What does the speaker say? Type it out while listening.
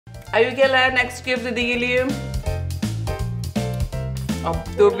आयु क्या लाया नेक्स्ट गिफ्ट दीदी के लिए? अब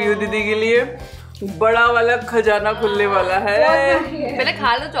तो पीहू दीदी के लिए बड़ा वाला खजाना खुलने वाला है। पहले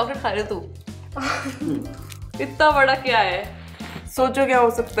खा लो, चॉकलेट खा लो तू। इतना बड़ा क्या है? सोचो क्या हो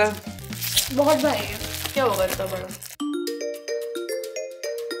सकता है? बहुत भारी है। क्या होगा इतना बड़ा?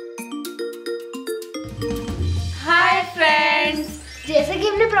 हाय फ्रेंड्स, जैसे कि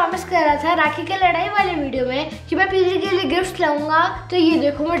हमने प्रॉमिस करा था राखी के लड़ाई वाले वीडियो में कि मैं पीजी के लिए गिफ्ट्स लाऊंगा, तो ये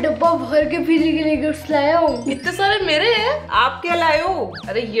देखो मैं डब्बा भर के पीजी के लिए गिफ्ट्स लाया हूँ। इतने सारे मेरे हैं। आप क्या लाए हो?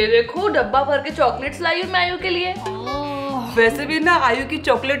 अरे ये देखो डब्बा भर के चॉकलेट्स लाई हूँ मैं आयु के लिए। वैसे भी ना आयु की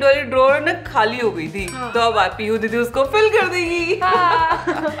चॉकलेट वाली ड्रॉअर ना खाली हो गई थी। तो अब पीहू दीदी उसको फिल कर देगी।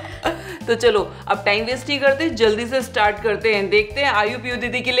 तो चलो अब टाइम वेस्ट नहीं करते, जल्दी से स्टार्ट करते हैं। देखते हैं आयु पीहू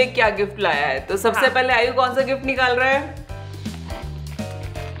दीदी के लिए क्या गिफ्ट लाया है। तो सबसे पहले आयु कौन सा गिफ्ट निकाल रहा है?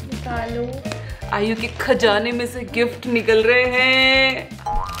 निकालो। आयु के खजाने में से गिफ्ट निकल रहे हैं।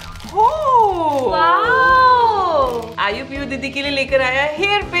 हो आयु पीहू दीदी के लिए लेकर आया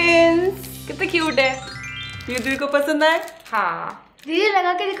हेयर पिन्स। कितने क्यूट है। पीहू दीदी को पसंद आए? हाँ दीदी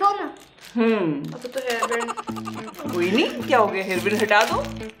लगा के दिखाओ ना। अब तो हेयर बैंड। कोई नहीं, क्या हो गया, हेयर बैंड हटा दो।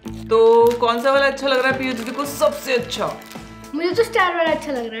 तो कौन सा वाला अच्छा लग रहा है पीहू दीदी को सबसे अच्छा? मुझे तो स्टार वाला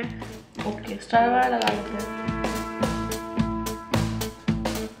अच्छा लग रहा है। ओके, स्टार वाला लगा लेते हैं।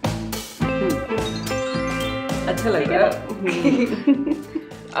 अच्छा लग रहा है।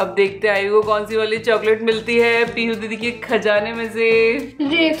 अब देखते हैं आयु को कौन सी वाली चॉकलेट मिलती है पीहू दीदी के खजाने में से।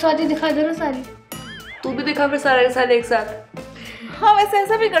 दीदी एक साथ ही दिखा दो ना सारी। तू भी दिखा फिर सारे के सारे एक साथ। हाँ वैसे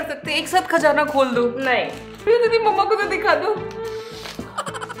ऐसा भी कर सकते हैं, एक साथ खजाना खोल दो। नहीं, पीहू दीदी मम्मा को तो दिखा दो।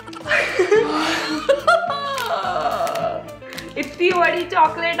 इतनी बड़ी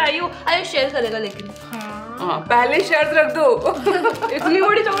चॉकलेट आयु शेयर करेगा लेकिन। हाँ पहले शर्त रख दो। इतनी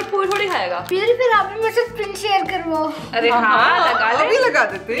बड़ी चॉकलेट पूरी थोड़ी खाएगा। फिर आप मेरे साथ पिन शेयर करवाओ। अरे हाँ लगा ले। अभी लगा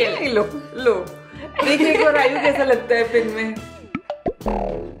देते हैं। लो लो देखिए एक बार आयु कैसा लगता है पिन में।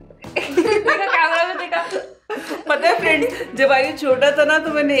 देखा कैमरा में देखा। पता है फ्रेंड्स, जब आयु छोटा था ना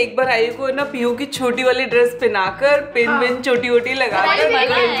तो मैंने एक बार आयु को ना पीहू की छोटी वाली ड्रेस पहनाकर पिन विन छोटी छोटी लगाकर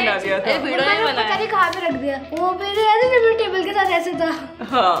बना दिया था। वीडियो में पता नहीं कहाँ पे रख दिया वो, मेरे याद है मेरे टेबल के साथ ऐसे था।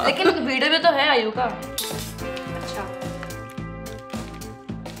 हाँ लेकिन वीडियो में तो है आयु का। अच्छा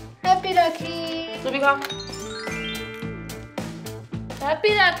हैप्पी राखी। तू भी खा।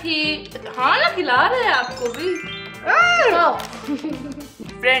 हैप्पी राखी। हाँ ना खिला रहे हैं आपको भी।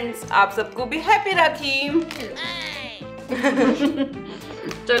 फ्रेंड्स आप सबको भी हैप्पी राखी।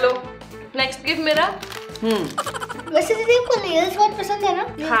 चलो नेक्स्ट गिफ्ट मेरा। वैसे दीदी आपको नेल्स बहुत पसंद है ना?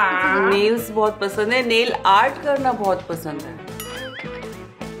 हाँ नेल्स बहुत पसंद है, नेल आर्ट करना बहुत पसंद है।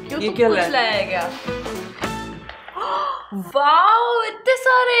 क्यों ये तू क्या कुछ लाया है क्या? वाओ इतने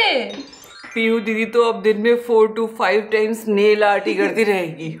सारे। पीहू दीदी तो अब दिन में 4 to 5 टाइम्स नेल आर्ट ही करती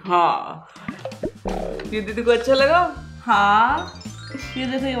रहेगी। हाँ पीहू दीदी को अच्छा लगा? हाँ ये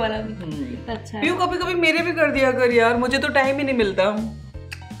देखो ये वाला भी अच्छा है। पीहू कभी कभी मेरे भी कर दिया कर यार, मुझे तो टाइम ही नहीं मिलता।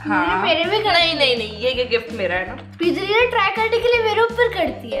 हाँ मेरे भी नहीं ये गिफ्ट मेरा है ना। दीदी ट्राई करने के लिए मेरे ऊपर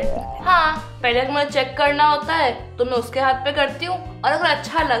करती है। हाँ पहले अगर मुझे चेक करना होता है तो मैं उसके हाथ पे करती हूँ, और अगर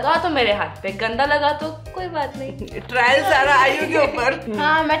अच्छा लगा तो मेरे हाथ पे, गंदा लगा तो कोई बात नहीं। ट्रायल सारा आयु के ऊपर।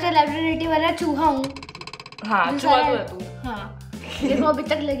 हाँ मैं तो लैब्राडोरी वाला चूहा हूँ। हाँ चूहा तो है तू। हाँ देखो अभी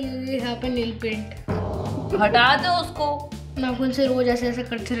तक लगी हुई है यहाँ पे नील पेंट। हटा दो उसको। मैं उनसे रोज ऐसे ऐसे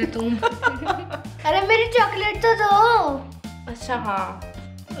करते रहता हूँ। अरे मेरी चॉकलेट तो दो। अच्छा हाँ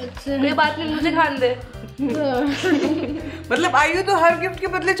अच्छा कोई बात नहीं, मुझे खाने दे। मतलब आयु तो हर गिफ्ट के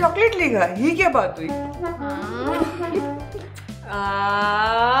बदले चॉकलेट लेगा, ये क्या बात हुई?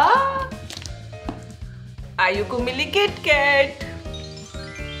 आयु को मिली किट कैट।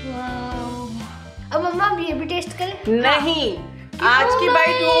 अब मम्मा अब ये भी टेस्ट करें? नहीं आज की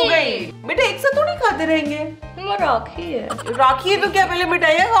बाइट हो गई बेटा, एक साथ थोड़ी खाते रहेंगे। वो राखी है। राखी है तो क्या पहले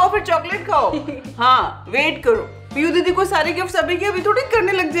मिठाइयाँ खाओ फिर चॉकलेट खाओ। हाँ वेट करो, पीहू दीदी को सारे गिफ्ट अभी के अभी थोड़ी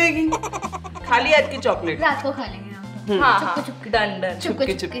करने लग जाएगी। खाली आज की चॉकलेट रात को खा लेंगे हम। हाँ डन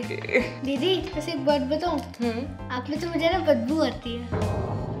चुपके चुपके। दीदी वैसे एक बात बताऊं, आप में तो मुझे ना बदबू आती है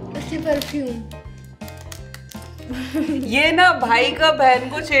उससे परफ्यूम। ये ना भाई का बहन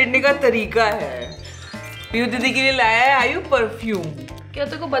को छेड़ने का तरीका है। पीहू दीदी के लिए लाया है आयु परफ्यूम। क्या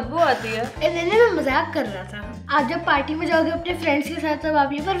तेरे को बदबू आती है? नहीं मैं मजाक कर रहा था। आप जब पार्टी में जाओगे अपने फ्रेंड्स के साथ तब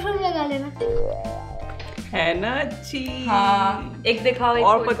आप ये परफ्यूम लगा लेना, है ना अच्छी। हाँ एक दिखाओ एक।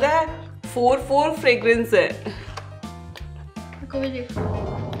 और पता है 4 फ्रेग्रेंस है। कोई देखो।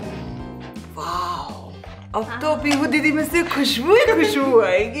 वाओ अब तो पीहू दीदी में से खुशबू ही खुशबू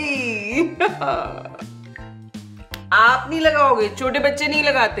आएगी। आप नहीं लगाओगे, छोटे बच्चे नहीं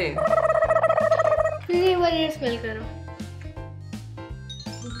लगाते। ये वाली स्मेल करो।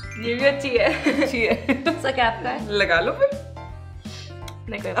 ये भी अच्छी है। अच्छी है। सर क्या आपका है? लगा लो फिर।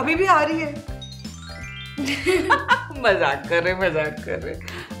 नहीं अभी भी आ रही है। मजाक कर रहे।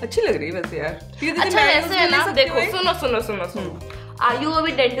 अच्छी लग रही है वैसे यार। अच्छा वैसे है ना, देखो सुनो। आयु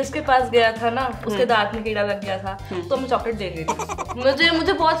अभी डेंटिस्ट के पास गया था ना, उसके दांत में कीड़ा लग गया था, तो मैं चॉकलेट दे रही थी।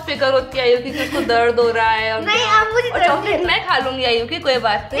 मुझे बहुत फिक्र होती है आयु की कि उसको दर्द हो रहा है। नहीं आप मुझे चॉकलेट मैं खा लूंगी आयु की, कोई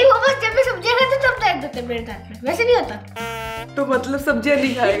बात नहीं। वो बस जब मैं सब्जियां खाती तब फेंक देते मेरे दांत में, वैसे नहीं होता। तो मतलब सब्जियां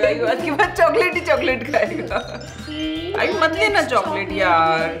नहीं खाएगा आयु, आज के बाद चॉकलेट ही चॉकलेट खाएगा। आयु मत लेना चॉकलेट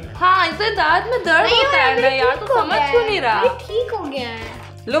यार। हाँ इसे दांत में दर्द होता है ना यार, तो समझ क्यों नहीं रहा? ठीक हो गया है।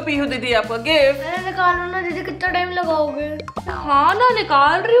 लो पीहू दीदी आपका गिफ्ट। अरे निकालो ना दीदी, कितना टाइम लगाओगे? हाँ ना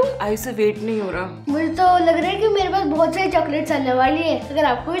निकाल रही हूँ। आयु से वेट नहीं हो रहा। मुझे तो लग रहा है कि मेरे पास बहुत सारी चॉकलेट्स आने वाली है। अगर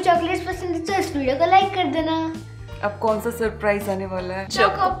आपको भी चॉकलेट्स पसंद है तो इस वीडियो को लाइक कर देना। अब कौन सा सरप्राइज आने वाला है?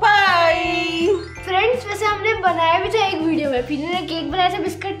 चोको पाई। फ्रेंड्स वैसे हमने बनाया भी था एक वीडियो में। पीने ने केक बनाया था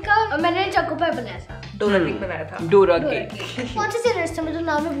बिस्किट का और मैंने चोको पाई बनाया था। डोरा केक बनाया था। Dora cake. कौन से चैलेंज था? मैं तो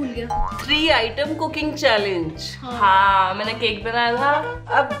नाम ही भूल गया। 3 आइटम कुकिंग चैलेंज। हाँ मैंने केक बनाया था।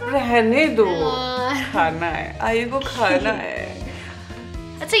 अब रहने दो, खाना है आयु को, खाना है।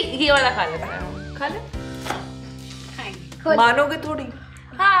 अच्छा ये वाला खा लेते हैं, खा ले। मानोगे थोड़ी?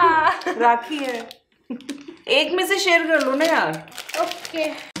 हाँ राखी है, एक में से शेयर कर लो ना यार। ओके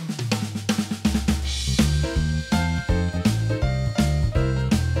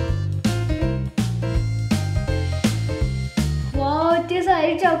वाह इतनी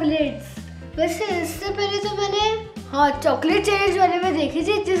सारी चॉकलेट्स। वैसे इससे पहले तो मैंने चॉकलेट चैलेंज वाले में देखी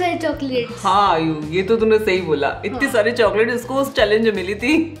थी इतनी सारी चॉकलेट्स। हाँ आयु ये तो तूने सही बोला, इतनी सारी चॉकलेट इसको उस चैलेंज में मिली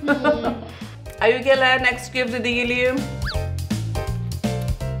थी। आयु क्या लाया नेक्स्ट गिफ्ट दीदी के लिए?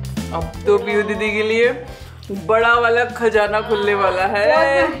 अब तो पीहू दीदी के लिए बड़ा वाला खजाना खुलने वाला है।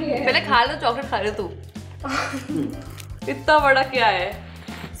 पहले खा लो चॉकलेट, खा ले तू। इतना बड़ा क्या है?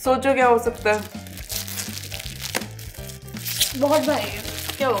 सोचो क्या हो सकता है? बहुत भारी है।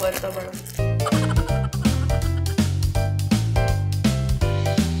 क्या होगा इतना बड़ा?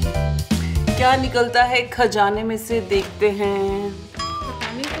 क्या निकलता है खजाने में से, देखते हैं।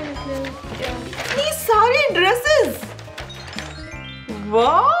 पता नहीं क्या निकलेगा। इतनी सारी ड्रेसेस।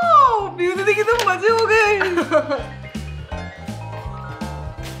 वाह पीहू दीदी की तो मजे हो गए।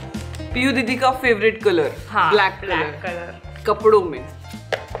 पीहू दीदी का फेवरेट कलर ब्लैक कलर कपड़ों में।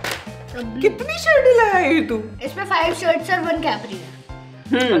 कितनी शर्ट लाया है तू? इसमें 5 शर्ट्स और 1 कैपरी है।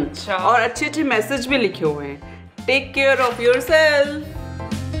 अच्छा। और अच्छे अच्छे मैसेज भी लिखे हुए हैं। Take care of yourself.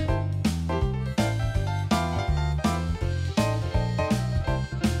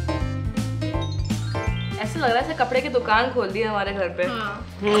 लग रहा है ऐसे कपड़े की दुकान खोल दी है हमारे घर पे।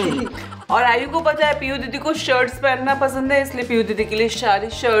 और आयु को पता है पीहू दीदी को शर्ट्स पहनना पसंद है, इसलिए पीहू दीदी के लिए सारी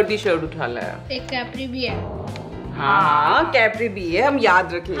शर्ट उठा लाया। एक कैपरी भी है। हाँ कैपरी भी है, हम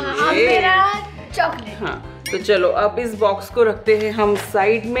याद रखेंगे। हाँ, मेरा चॉकलेट। हाँ तो चलो अब इस बॉक्स को रखते हैं हम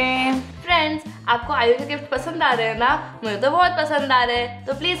साइड में। फ्रेंड्स आपको आयु के गिफ्ट पसंद आ रहे हैं ना? मुझे तो बहुत पसंद आ रहे हैं,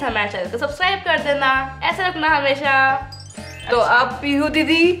 तो प्लीज हमारे चैनल को सब्सक्राइब कर देना, ऐसा रखना हमेशा। तो आप पीहू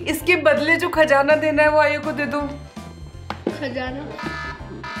दीदी इसके बदले जो खजाना देना है वो आयु को दे दो। खजाना?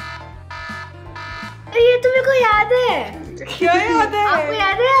 ये तो मेरे को याद है। क्या याद है? आपको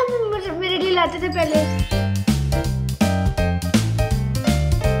याद है आप मेरे लिए लाते थे पहले?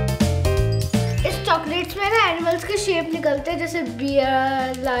 इस चॉकलेट्स में ना एनिमल्स के शेप निकलते हैं, जैसे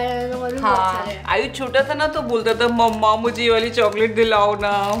बियर, लायन और भी बहुत सारे। आयु छोटा था ना तो बोलता था मम्मा मुझे ये वाली चॉकलेट दिलाओ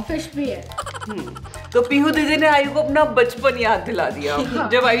ना। फिश भी है। तो पीहू दीदी ने आयु को अपना बचपन याद दिला दिया।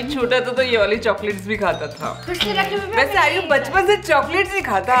 जब आयु छोटा था तो ये वाली चॉकलेट्स भी खाता था। वैसे आयु बचपन से चॉकलेट्स ही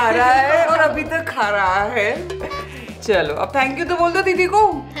खाता आ रहा है और अभी तक खा रहा है। चलो अब थैंक यू तो बोल दो दीदी को।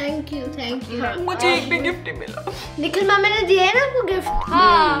 Thank you. मुझे एक भी गिफ्ट नहीं मिला। निखिल मामा ने दिया है ना आपको गिफ्ट?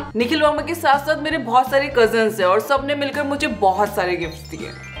 हाँ निखिल मामा के साथ साथ मेरे बहुत सारे कजन्स हैं और सबने मिलकर मुझे बहुत सारे गिफ्ट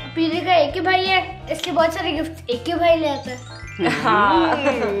दिए। पीले का एक ही भाई है, इसलिए बहुत सारे गिफ्ट एक ही भाई ले आता है। हाँ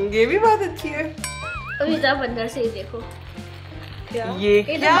ये भी बात अच्छी है। अभी तो आप अंदर से ही देखो। ये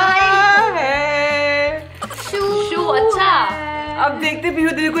क्या है? शू। अच्छा अब देखते पीहू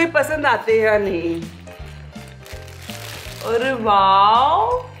दीदी को ये पसंद आते हैं या नहीं। अरे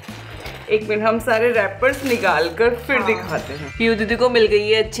वाह, एक मिनट हम सारे रैपर्स निकाल कर फिर दिखाते हैं। पीहू दीदी को मिल गई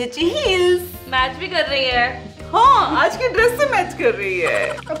है अच्छी अच्छी हील्स। मैच भी कर रही है। हाँ आज की ड्रेस से मैच कर रही है।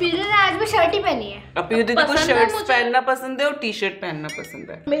 और पीहू ने आज भी शर्ट ही पहनी है। अब पीहू दीदी को शर्ट्स पहनना पसंद है और टी शर्ट पहनना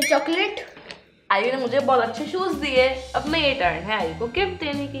पसंद है। मेरी चॉकलेट। आयु ने मुझे बहुत अच्छे शूज दिए, अब मैं ये टर्न है आयु को गिफ्ट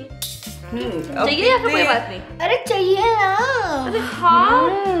देने की। चाहिए या कोई बात नहीं? अरे चाहिए ना। अरे हाँ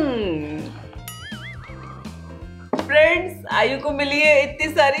फ्रेंड्स आयु को मिली है इतनी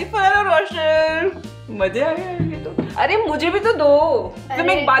सारी फर और वॉशर। मजे आ गए ये तो। अरे मुझे भी तो दो। तो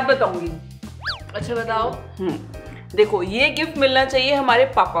मैं एक बात बताऊंगी। अच्छा बताओ। देखो ये गिफ्ट मिलना चाहिए हमारे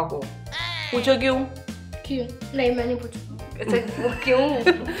पापा को। पूछो क्यों? क्यों? नहीं मैं नहीं पूछूंगा।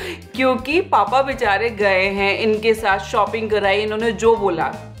 क्यों? क्योंकि पापा बेचारे गए हैं, इनके साथ शॉपिंग कराई, इन्होंने जो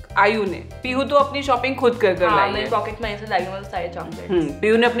बोला आयु ने। पीहू तो अपनी शॉपिंग खुद कर लाई है। पॉकेट मनी से लाई मैं सारे चॉकलेट्स।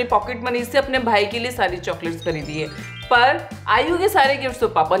 पीहू ने अपनी पॉकेट मनी से अपने भाई के लिए सारी चॉकलेट्स खरीदी है, पर आयु के सारे गिफ्ट तो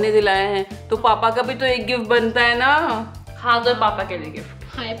पापा ने दिलाए हैं, तो पापा का भी तो एक गिफ्ट बनता है ना। हाँ तो पापा के लिए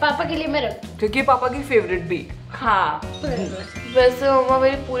गिफ्ट। हाँ पापा के लिए मैं रखती हूँ, क्योंकि पापा की फेवरेट भी। हाँ वैसे मम्मा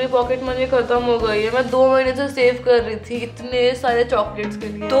मेरी पूरी पॉकेट मनी खत्म हो गई है। मैं 2 महीने से सेव कर रही थी इतने सारे चॉकलेट्स के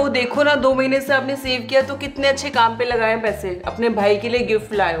लिए। तो देखो ना 2 महीने से आपने सेव किया तो कितने अच्छे काम पे लगाए पैसे, अपने भाई के लिए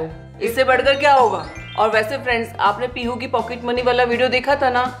गिफ्ट लाए हो, इससे बढ़कर क्या होगा। और वैसे फ्रेंड्स आपने पीहू की पॉकेट मनी वाला वीडियो देखा था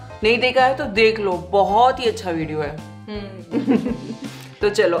ना? नहीं देखा है तो देख लो, बहुत ही अच्छा वीडियो है। तो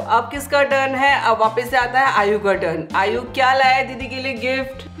चलो अब किसका टर्न है? अब वापस से आता है आयु का टर्न। आयु क्या लाया है दीदी के लिए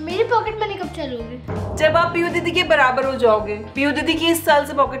गिफ्ट? मेरी पॉकेट मनी कब चालू होगी? जब आप पीहू दीदी के बराबर हो जाओगे। पीहू दीदी की इस साल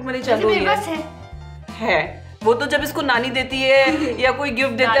से पॉकेट मनी चालू हुई है। वो तो जब इसको नानी देती है या कोई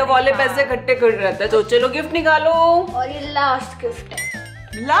गिफ्ट देता है वाले पैसे इकट्ठे कर रहता है। तो चलो गिफ्ट निकालो। और ये लास्ट गिफ्ट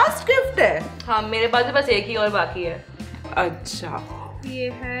है। लास्ट गिफ्ट है? हाँ मेरे पास भी बस एक ही और बाकी है। अच्छा ये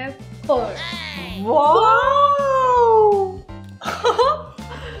है पर्स।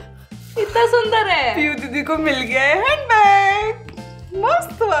 इतना सुंदर है। पीहू दीदी को मिल गया है हैंडबैग,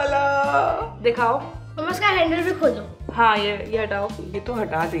 मस्त वाला। दिखाओ। तुम उसका हैंडल भी खोलो। हाँ ये हटाओ। ये तो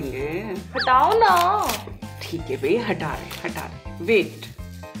हटा देंगे। हटाओ ना। ठीक है भाई हटा रहे। वेट।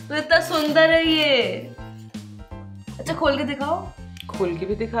 तो इतना सुंदर है ये। अच्छा खोल के दिखाओ। खोल के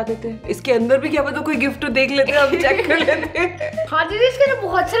भी दिखा देते हैं। इसके अंदर भी क्या पता कोई गिफ्ट देख लेते हैं, अब चेक कर लेते हैं। हाँ दीदी इसके अंदर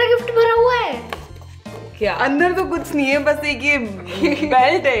बहुत सारा गिफ्ट भरा हुआ है। क्या? अंदर तो कुछ नहीं है, बस एक ये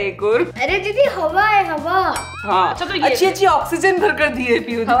बेल्ट है एक और। अरे दीदी हवा है, हवा। हाँ तो अच्छी अच्छी ऑक्सीजन भर कर दी है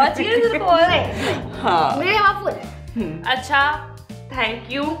पीहू। हवा चाहिए और है। हाँ मेरे हवा फुल है। अच्छा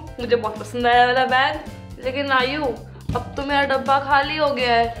थैंक यू, मुझे बहुत पसंद आया वाला बैग। लेकिन आयु अब तो मेरा डब्बा खाली हो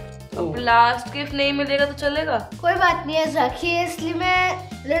गया है, अब लास्ट गिफ्ट नहीं मिलेगा तो चलेगा? कोई बात नहीं है, राखी है इसलिए मैं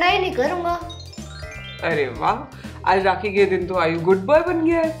लड़ाई नहीं करूंगा। अरे वाह, आज राखी के दिन तो आयु गुड बॉय बन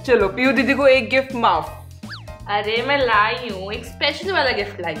गया है। चलो पीहू दीदी को एक गिफ्ट माफ। अरे मैं लाई हूँ, एक स्पेशल वाला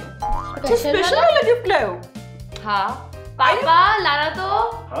गिफ्ट लाई हूँ। अच्छा स्पेशल वाला गिफ्ट लाए हो? हाँ पापा लाना तो।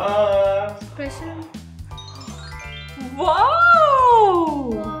 हाँ स्पेशल। वाओ,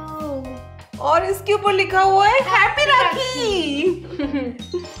 और इसके ऊपर लिखा हुआ है हैप्पी राखी।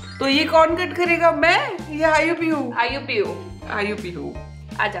 तो ये कौन कट करेगा, मैं या आयु पीहू? आयु पीहू। आयु पीहू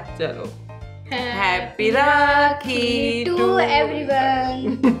आजा। चलो। Happy rakhi to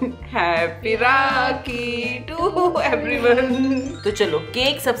everyone. Happy rakhi to everyone. तो चलो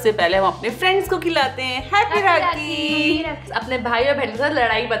केक सबसे पहले हम अपने फ्रेंड्स को खिलाते हैं। हैप्पी राखी। अपने भाई और बहन के साथ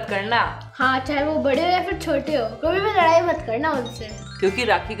लड़ाई मत करना। हाँ चाहे वो बड़े हो या फिर छोटे हो, कभी भी लड़ाई मत करना उनसे। क्योंकि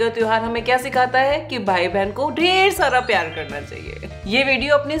राखी का त्योहार हमें क्या सिखाता है कि भाई बहन को ढेर सारा प्यार करना चाहिए। ये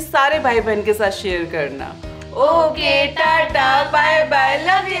वीडियो अपने सारे भाई बहन के साथ शेयर करना। Okay tata bye bye,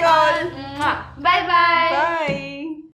 love you all. Bye bye.